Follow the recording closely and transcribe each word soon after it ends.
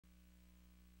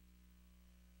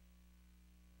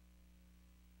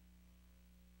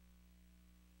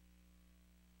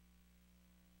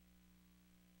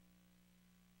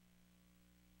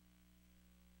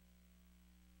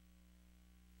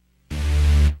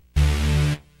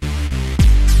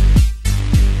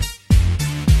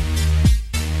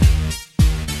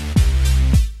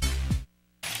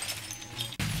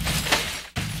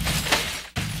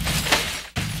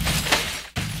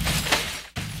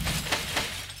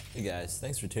Hey guys,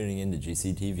 thanks for tuning in to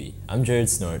Gctv. I'm Jared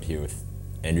Snort here with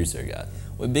Andrew Surgat.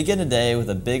 We begin today with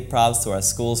a big props to our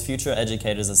school's Future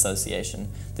Educators Association.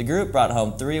 The group brought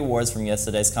home 3 awards from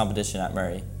yesterday's competition at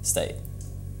Murray State.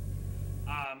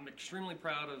 I'm extremely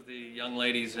proud of the young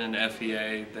ladies in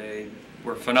FEA. They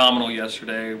were phenomenal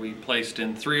yesterday. We placed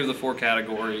in 3 of the 4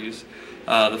 categories.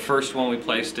 The first one we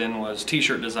placed in was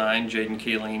t-shirt design. Jaden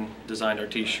Keeling designed our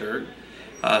t-shirt.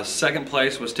 Second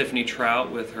place was Tiffany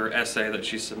Trout with her essay that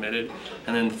she submitted.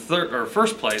 And then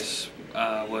first place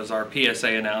was our PSA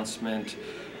announcement,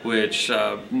 which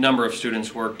a number of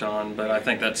students worked on, but I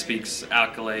think that speaks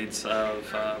accolades of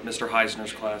Mr.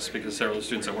 Heisner's class, because several of the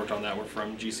students that worked on that were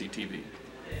from Gctv.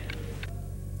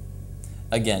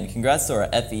 Again, congrats to our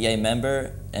FEA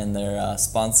member and their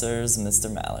sponsors,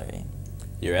 Mr. Mallory.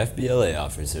 Your FBLA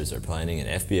officers are planning an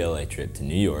FBLA trip to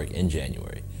New York in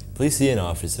January. Please see an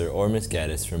officer or Ms.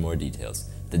 Gaddis for more details.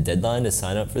 The deadline to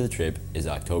sign up for the trip is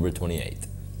October 28th.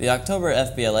 The October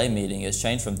FBLA meeting is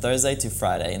changed from Thursday to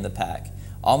Friday in the PAC.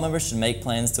 All members should make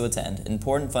plans to attend.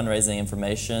 Important fundraising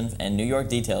information and New York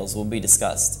details will be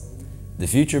discussed. The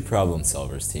Future Problem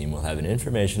Solvers team will have an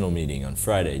informational meeting on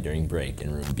Friday during break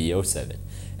in room B07.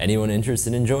 Anyone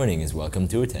interested in joining is welcome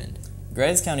to attend.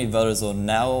 Graves County voters will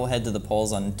now head to the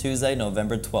polls on Tuesday,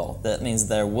 November 12th. That means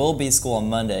there will be school on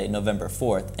Monday, November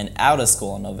 4th, and out of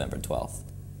school on November 12th.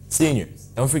 Seniors,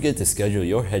 don't forget to schedule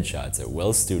your headshots at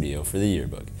Wells Studio for the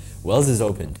yearbook. Wells is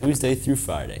open Tuesday through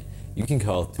Friday. You can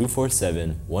call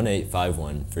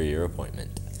 247-1851 for your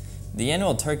appointment. The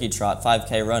annual Turkey Trot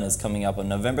 5K run is coming up on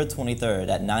November 23rd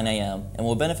at 9 a.m. and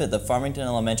will benefit the Farmington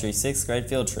Elementary 6th grade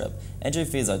field trip. Entry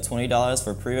fees are $20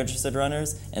 for pre-registered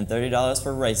runners and $30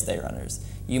 for race day runners.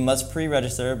 You must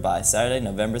pre-register by Saturday,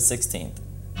 November 16th.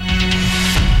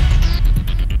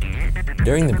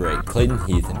 During the break, Clayton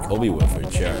Heath and Colby Wilford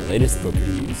share our latest book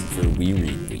reviews for We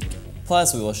Read Week.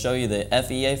 Plus, we will show you the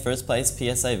FEA First Place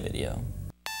PSA video.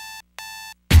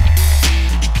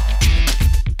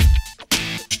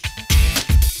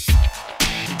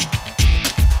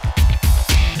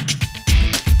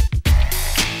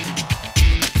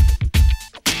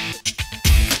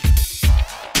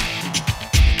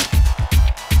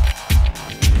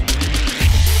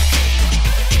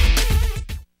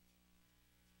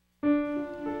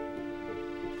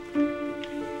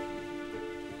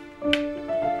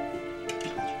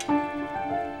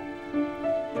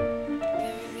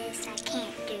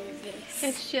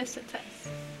 It's just a test.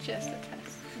 Just a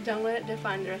test. Don't let it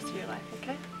define the rest of your life,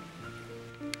 okay?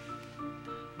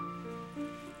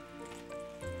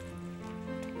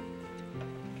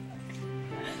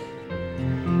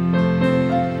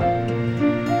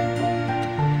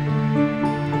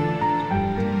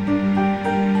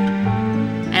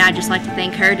 And I'd just like to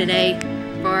thank her today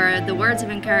for the words of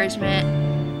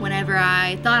encouragement whenever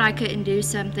I thought I couldn't do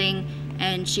something,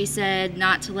 and she said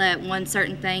not to let one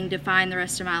certain thing define the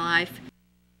rest of my life.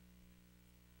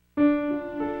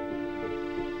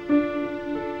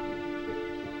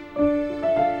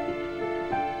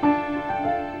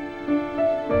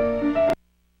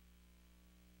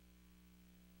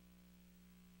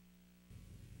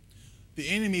 The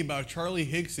Enemy by Charlie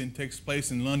Higson takes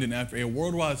place in London after a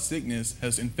worldwide sickness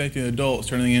has infected adults,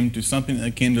 turning them into something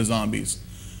akin to zombies.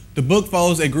 The book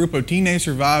follows a group of teenage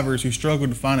survivors who struggle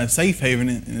to find a safe haven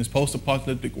in this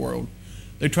post-apocalyptic world.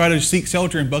 They try to seek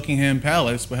shelter in Buckingham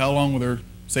Palace, but how long will their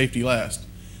safety last?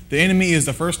 The Enemy is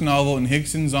the first novel in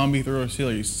Higson's zombie thriller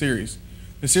series.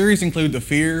 The series includes The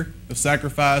Fear, The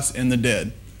Sacrifice, and The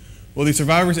Dead. Will the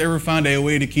survivors ever find a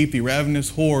way to keep the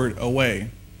ravenous horde away?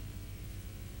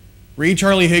 Read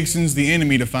Charlie Higson's The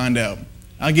Enemy to find out.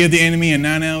 I give The Enemy a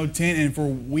 9 out of 10, and for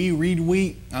We Read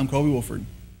Week, I'm Colby Wilford.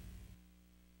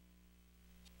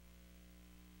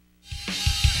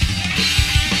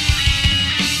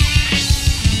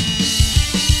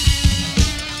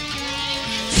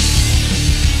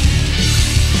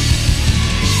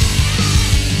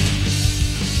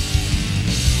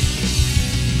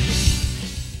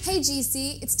 Hey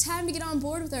GC, it's time to get on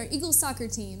board with our Eagles soccer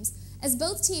teams, as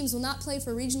both teams will not play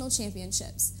for regional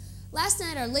championships. Last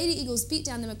night, our Lady Eagles beat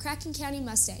down the McCracken County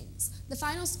Mustangs. The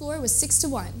final score was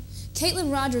 6-1.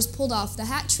 Caitlin Rogers pulled off the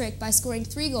hat trick by scoring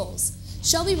 3 goals.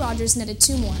 Shelby Rogers netted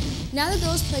 2 more. Now the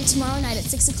girls play tomorrow night at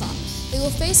 6 o'clock. They will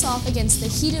face off against the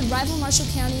heated rival Marshall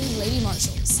County Lady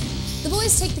Marshalls. The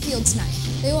boys take the field tonight.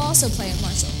 They will also play at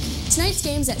Marshall. Tonight's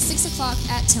game's at 6 o'clock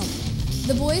at Tillman.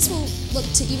 The boys will look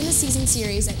to even the season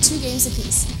series at 2 games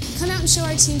apiece. Come out and show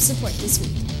our team support this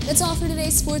week. That's all for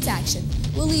today's sports action.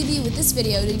 We'll leave you with this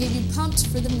video to get you pumped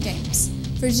for the games.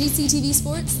 For Gctv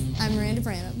Sports, I'm Miranda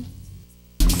Branham.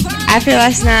 After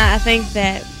last night, I think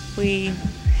that we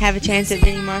have a chance at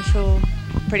beating Marshall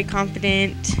pretty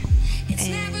confident,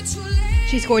 and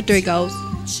She scored 3 goals.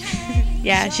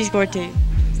 yeah, she scored 2.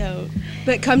 So,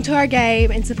 But come to our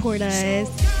game and support us.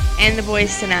 and the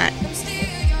boys tonight.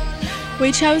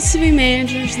 We chose to be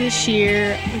managers this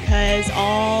year because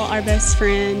all our best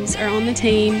friends are on the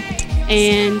team,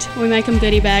 and we make them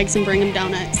goodie bags and bring them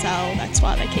donuts, so that's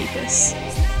why they keep us.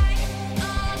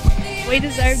 We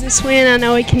deserve this win. I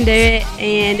know we can do it,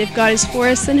 and if God is for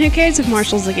us, then who cares if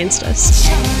Marshall's against us?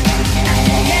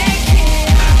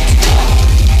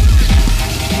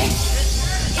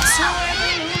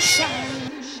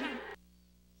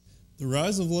 The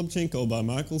Rise of Lubchenco by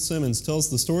Michael Simmons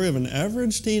tells the story of an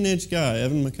average teenage guy,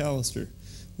 Evan McAllister.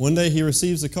 One day he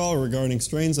receives a call regarding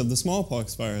strains of the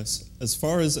smallpox virus. As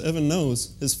far as Evan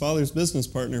knows, his father's business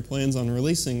partner plans on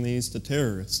releasing these to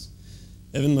terrorists.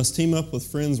 Evan must team up with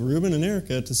friends Ruben and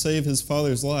Erica to save his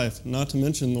father's life, not to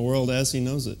mention the world as he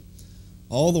knows it.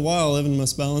 All the while, Evan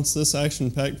must balance this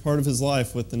action-packed part of his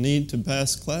life with the need to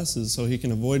pass classes so he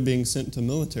can avoid being sent to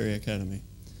military academy.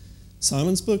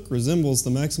 Simon's book resembles the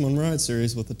Maximum Ride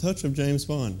series with a touch of James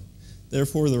Bond.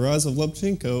 Therefore, The Rise of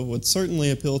Lubchenco would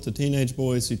certainly appeal to teenage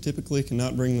boys who typically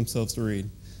cannot bring themselves to read.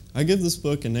 I give this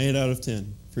book an 8 out of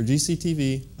 10. For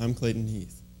Gctv, I'm Clayton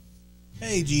Heath.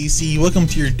 Hey GC, welcome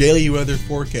to your daily weather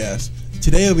forecast.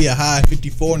 Today will be a high of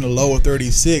 54 and a low of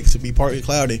 36. It'll be partly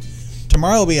cloudy.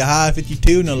 Tomorrow will be a high of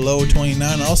 52 and a low of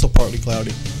 29, also partly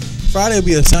cloudy. Friday will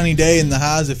be a sunny day and the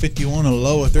highs of 51 and a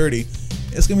low of 30.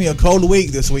 It's going to be a cold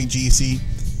week this week, GC.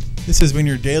 This has been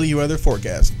your daily weather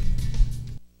forecast.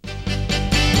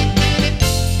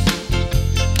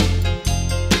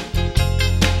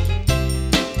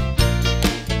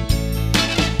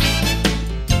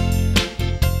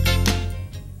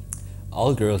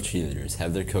 All girl cheerleaders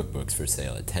have their cookbooks for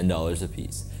sale at $10 a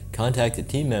piece. Contact a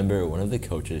team member or one of the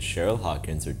coaches, Cheryl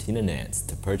Hawkins or Tina Nance,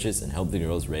 to purchase and help the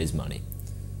girls raise money.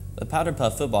 The Powder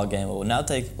Puff football game will now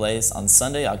take place on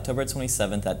Sunday, October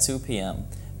 27th at 2 p.m.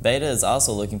 Beta is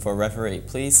also looking for a referee.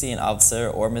 Please see an officer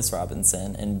or Miss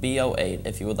Robinson in B08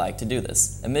 if you would like to do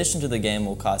this. Admission to the game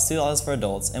will cost $2 for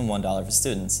adults and $1 for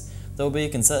students. There will be a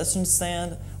concession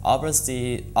stand. All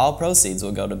proceeds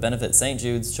will go to benefit St.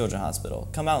 Jude's Children's Hospital.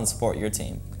 Come out and support your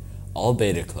team. All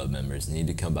Beta Club members need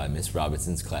to come by Miss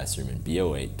Robinson's classroom in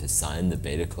B08 to sign the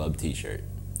Beta Club t-shirt.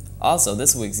 Also,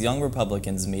 this week's Young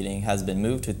Republicans meeting has been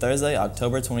moved to Thursday,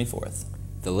 October 24th.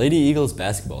 The Lady Eagles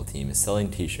basketball team is selling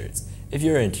t-shirts. If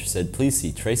you're interested, please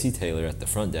see Tracy Taylor at the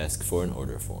front desk for an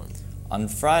order form. On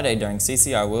Friday during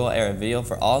CCR, we will air a video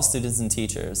for all students and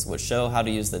teachers which show how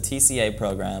to use the TCA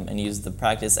program and use the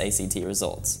practice ACT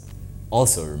results.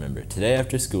 Also remember, today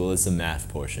after school is the math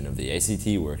portion of the ACT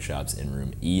workshops in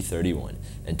room E31,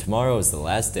 and tomorrow is the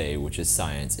last day, which is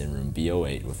science in room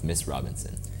B08 with Miss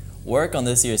Robinson. Work on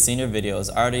this year's senior video is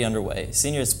already underway.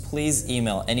 Seniors, please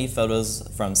email any photos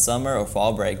from summer or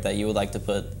fall break that you would like to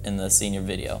put in the senior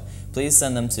video. Please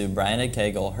send them to Brianna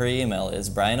Cagle. Her email is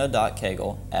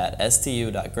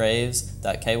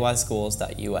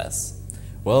brianna.cagle@stu.graves.kyschools.us.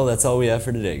 Well, that's all we have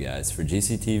for today, guys. For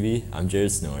GCTV, I'm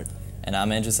Jared Snort. And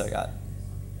I'm Andrew Sogat.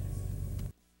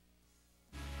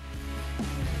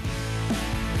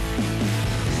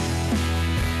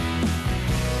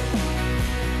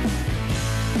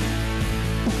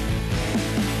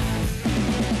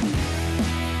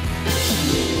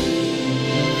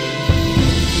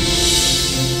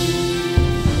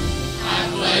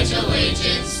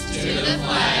 Allegiance to the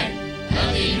flag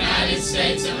of the United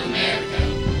States of America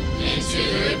and to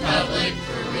the republic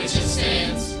for which it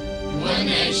stands, one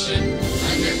nation,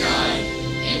 under God,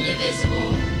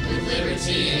 indivisible, with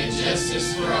liberty and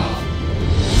justice for all.